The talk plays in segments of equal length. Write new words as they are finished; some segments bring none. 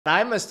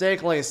I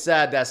mistakenly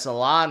said that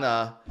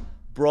Solana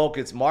broke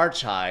its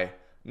March high.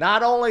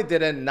 Not only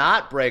did it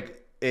not break,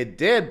 it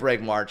did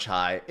break March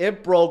high,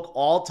 it broke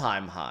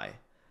all-time high.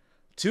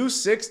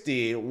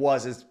 260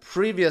 was its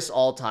previous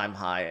all-time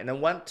high, and it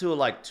went to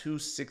like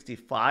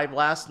 265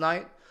 last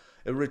night.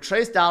 It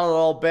retraced down a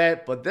little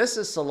bit, but this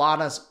is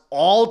Solana's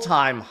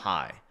all-time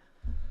high.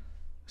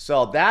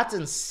 So that's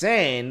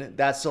insane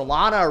that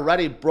Solana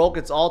already broke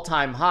its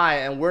all-time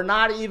high, and we're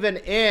not even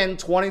in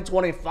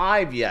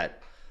 2025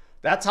 yet.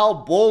 That's how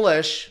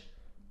bullish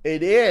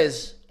it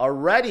is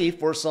already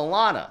for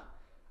Solana.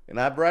 And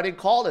I've already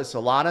called it.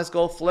 Solana's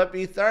go flip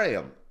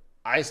Ethereum.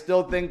 I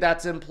still think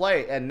that's in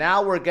play. And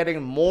now we're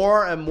getting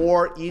more and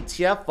more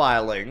ETF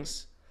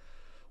filings.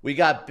 We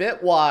got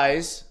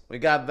Bitwise, we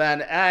got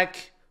Van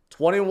Eck,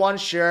 21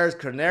 shares,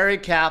 Canary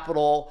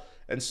Capital,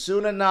 and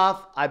soon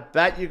enough, I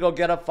bet you go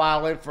get a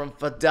filing from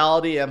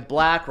Fidelity and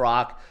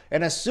BlackRock.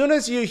 And as soon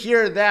as you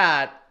hear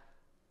that,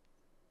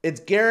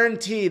 it's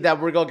guaranteed that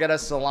we're going to get a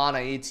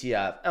Solana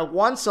ETF. And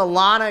once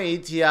Solana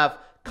ETF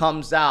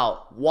comes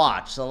out,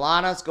 watch.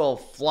 Solana's going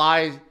to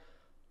fly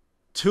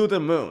to the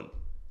moon.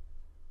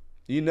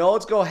 You know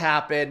it's going to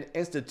happen.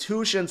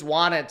 Institutions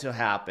want it to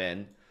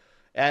happen.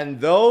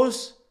 And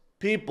those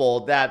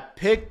people that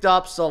picked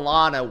up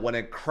Solana when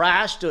it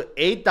crashed to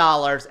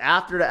 $8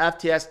 after the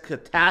FTX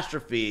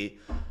catastrophe,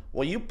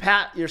 well, you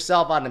pat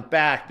yourself on the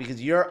back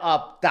because you're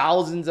up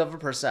thousands of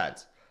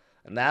 %.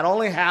 And that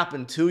only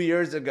happened 2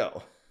 years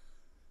ago.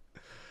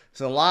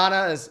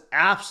 Solana is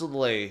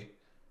absolutely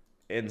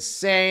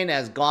insane,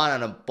 has gone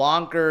on a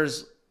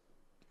bonkers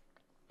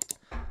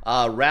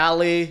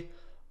rally.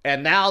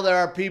 And now there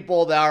are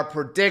people that are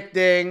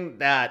predicting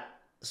that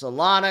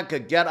Solana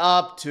could get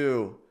up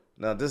to,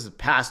 now this is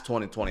past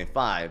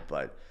 2025,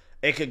 but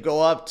it could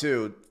go up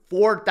to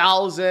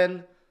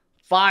 4,000,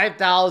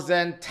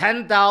 5,000,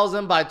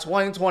 10,000 by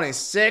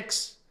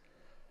 2026.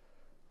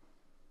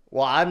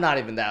 Well, I'm not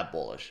even that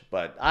bullish,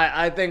 but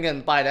I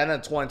think by the end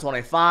of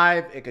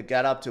 2025, it could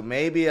get up to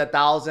maybe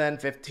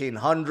 1,000,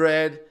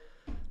 1,500.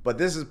 But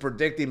this is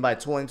predicting by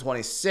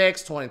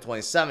 2026,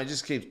 2027. It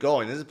just keeps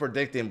going. This is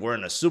predicting we're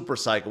in a super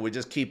cycle. We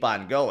just keep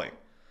on going.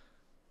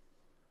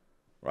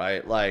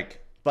 Right?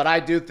 But I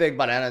do think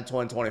by the end of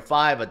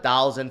 2025,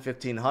 1,000,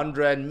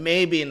 1,500,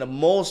 maybe in the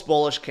most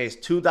bullish case,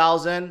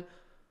 2,000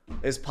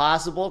 is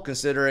possible,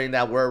 considering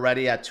that we're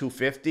already at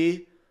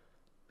 250.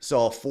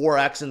 So a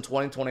 4x in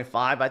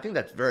 2025, I think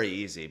that's very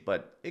easy,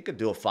 but it could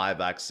do a 5x,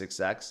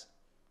 6x.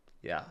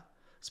 Yeah.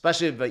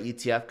 Especially if an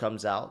ETF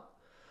comes out.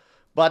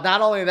 But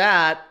not only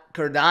that,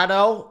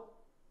 Cardano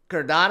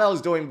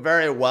is doing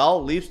very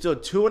well. Leaps to a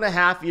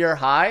 2.5-year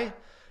high.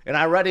 And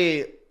I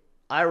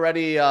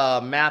already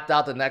mapped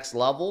out the next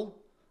level.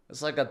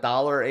 It's like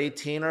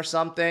 $1.18 or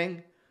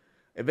something.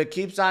 If it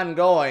keeps on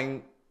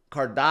going,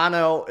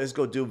 Cardano is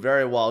going to do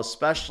very well,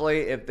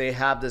 especially if they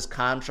have this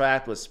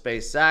contract with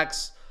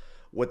SpaceX,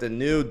 with the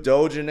new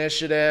Doge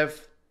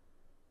initiative,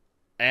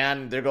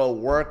 and they're going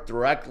to work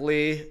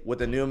directly with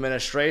the new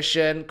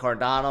administration.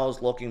 Cardano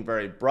is looking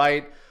very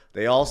bright.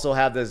 They also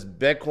have this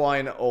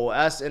Bitcoin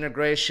OS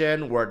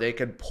integration where they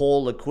can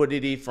pull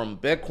liquidity from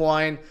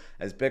Bitcoin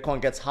as Bitcoin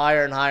gets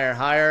higher and higher and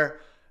higher.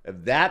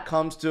 If that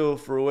comes to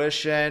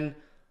fruition,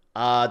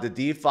 the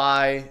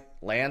DeFi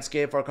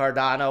landscape for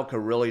Cardano could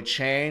really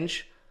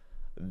change.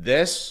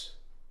 This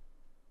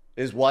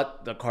is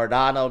what the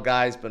Cardano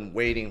guy's been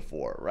waiting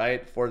for,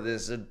 right? For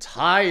this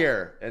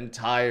entire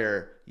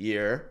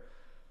year,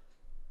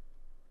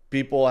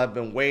 people have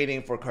been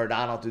waiting for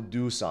Cardano to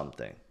do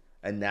something,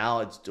 and now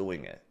it's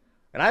doing it.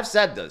 And I've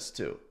said this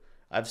too.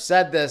 I've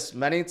said this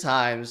many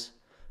times.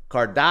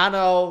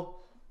 Cardano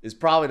is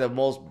probably the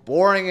most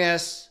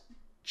boringest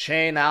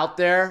chain out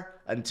there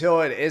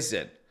until it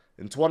isn't.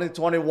 In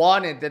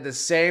 2021, it did the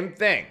same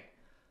thing.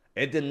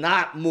 It did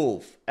not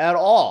move at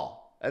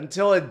all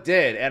until it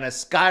did, and it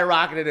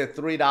skyrocketed at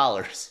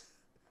 $3.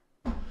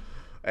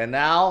 And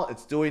now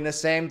it's doing the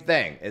same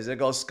thing. Is it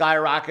going to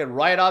skyrocket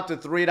right up to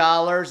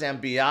 $3 and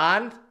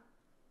beyond?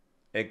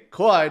 It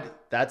could.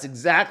 That's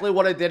exactly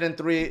what it did in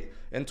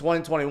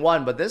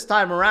 2021. But this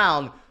time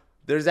around,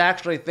 there's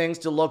actually things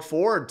to look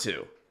forward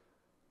to.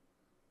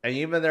 And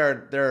even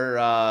their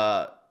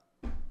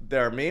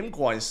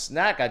Memecoins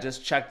snack, I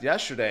just checked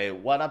yesterday,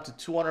 went up to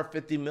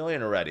 250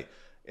 million already.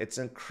 It's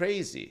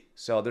crazy.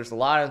 So there's a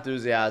lot of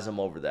enthusiasm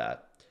over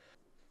that.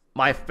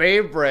 My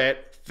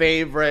favorite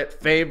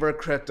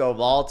crypto of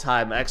all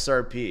time,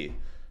 XRP.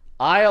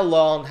 I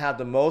alone have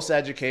the most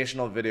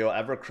educational video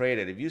ever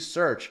created. If you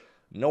search,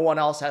 no one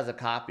else has a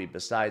copy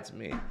besides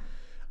me.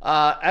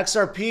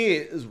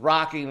 XRP is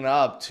rocking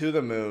up to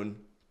the moon.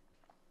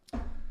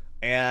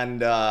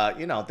 And,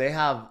 you know, they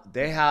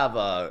have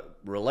a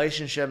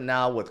relationship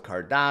now with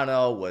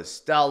Cardano, with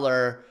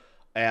Stellar,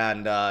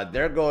 and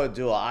they're going to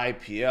do an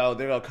IPO.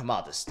 They're going to come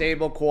out the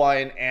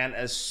stablecoin. And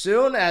as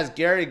soon as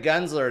Gary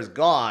Gensler is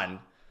gone,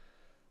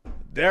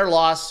 their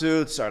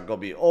lawsuits are going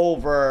to be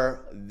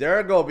over.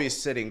 They're going to be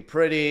sitting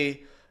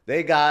pretty.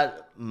 They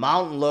got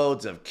mountain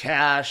loads of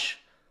cash.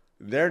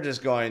 They're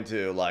just going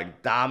to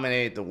like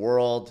dominate the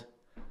world.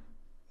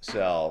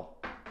 So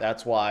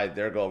that's why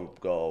they're going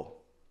to go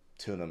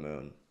to the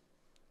moon.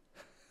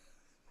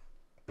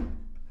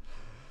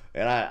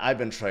 And I've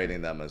been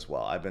trading them as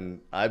well. I've been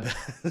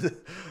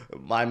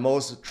my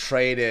most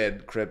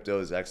traded crypto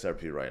is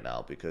XRP right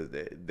now because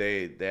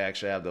they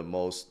actually have the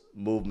most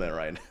movement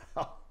right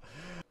now.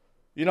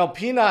 You know,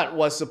 Peanut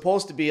was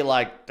supposed to be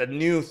like the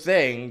new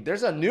thing.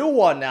 There's a new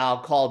one now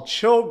called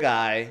Chill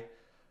Guy.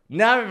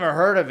 Never even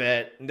heard of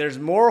it. There's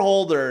more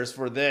holders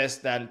for this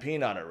than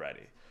Peanut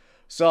already.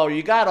 So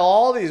you got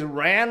all these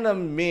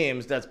random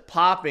memes that's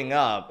popping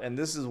up, and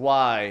this is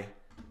why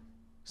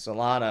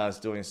Solana is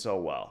doing so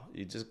well.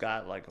 You just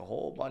got like a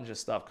whole bunch of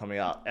stuff coming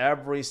out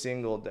every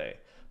single day.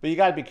 But you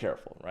got to be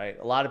careful, right?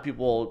 A lot of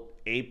people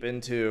ape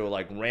into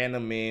like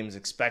random memes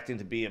expecting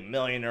to be a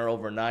millionaire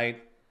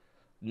overnight.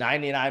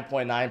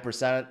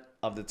 99.9%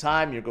 of the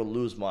time, you're going to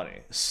lose money.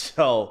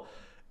 So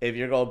if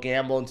you're going to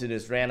gamble into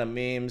these random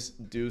memes,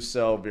 do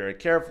so very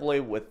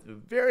carefully with a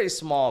very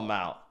small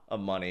amount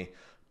of money,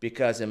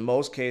 because in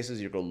most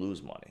cases, you're going to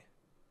lose money.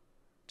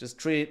 Just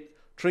treat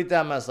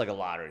them as like a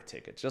lottery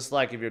ticket. Just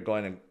like if you're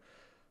going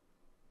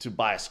to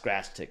buy a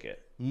scratch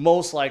ticket.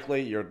 Most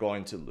likely, you're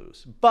going to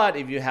lose. But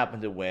if you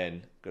happen to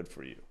win, good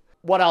for you.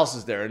 What else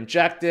is there?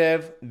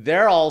 Injective.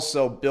 They're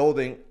also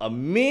building a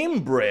meme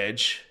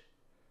bridge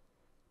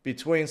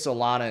between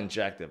Solana and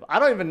Injective. I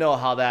don't even know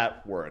how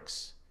that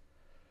works.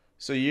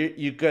 So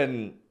you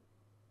can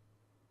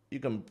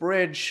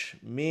bridge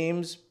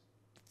memes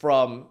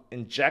from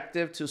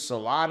Injective to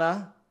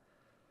Solana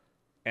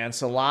and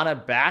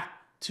Solana back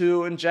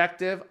to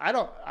Injective. I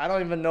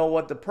don't even know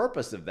what the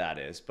purpose of that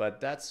is, but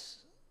that's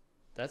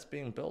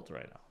being built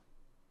right now.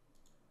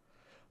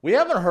 We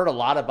haven't heard a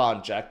lot about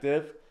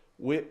Injective.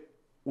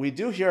 We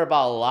do hear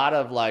about a lot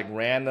of like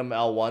random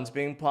L1s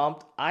being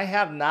pumped. I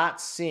have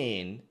not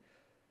seen.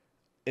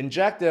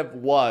 Injective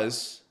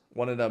was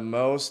one of the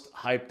most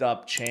hyped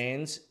up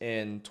chains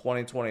in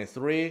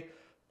 2023.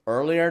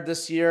 Earlier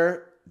this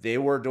year, they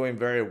were doing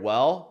very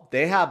well.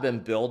 They have been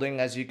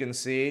building, as you can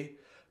see.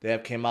 They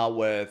have came out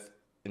with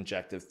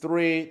Injective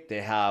 3.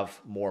 They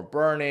have more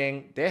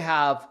burning. They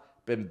have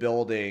been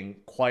building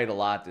quite a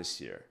lot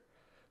this year.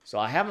 So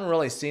I haven't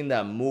really seen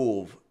them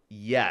move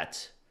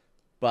yet,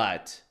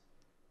 but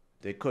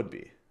they could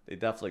be. They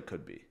definitely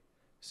could be.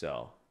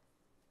 So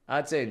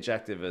I'd say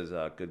Injective is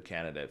a good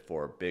candidate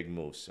for a big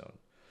move soon.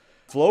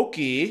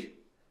 Floki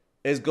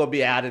is going to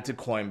be added to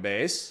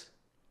Coinbase.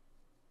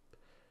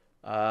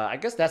 I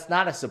guess that's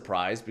not a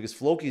surprise because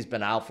Floki's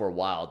been out for a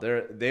while.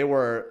 They've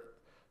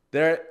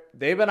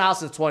been out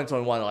since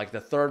 2021, like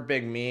the third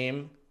big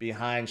meme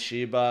behind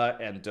Shiba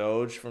and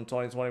Doge from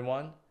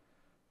 2021.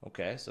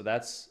 Okay, so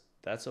that's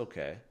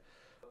okay.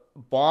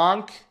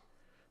 Bonk,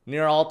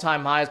 near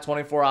all-time highs,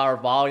 24-hour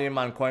volume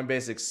on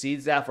Coinbase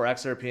exceeds that for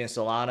XRP and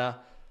Solana.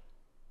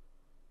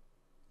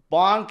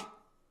 Bonk,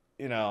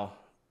 you know,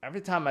 every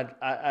time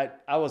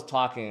I was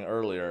talking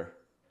earlier,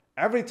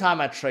 every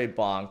time I trade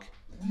Bonk,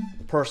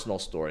 personal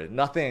story,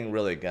 nothing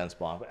really against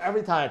Bonk, but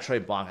every time I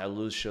trade Bonk, I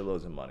lose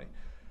shitloads of money.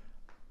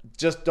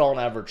 Just don't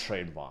ever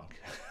trade Bonk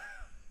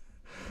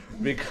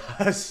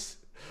because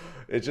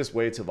it's just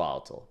way too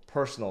volatile.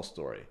 Personal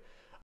story.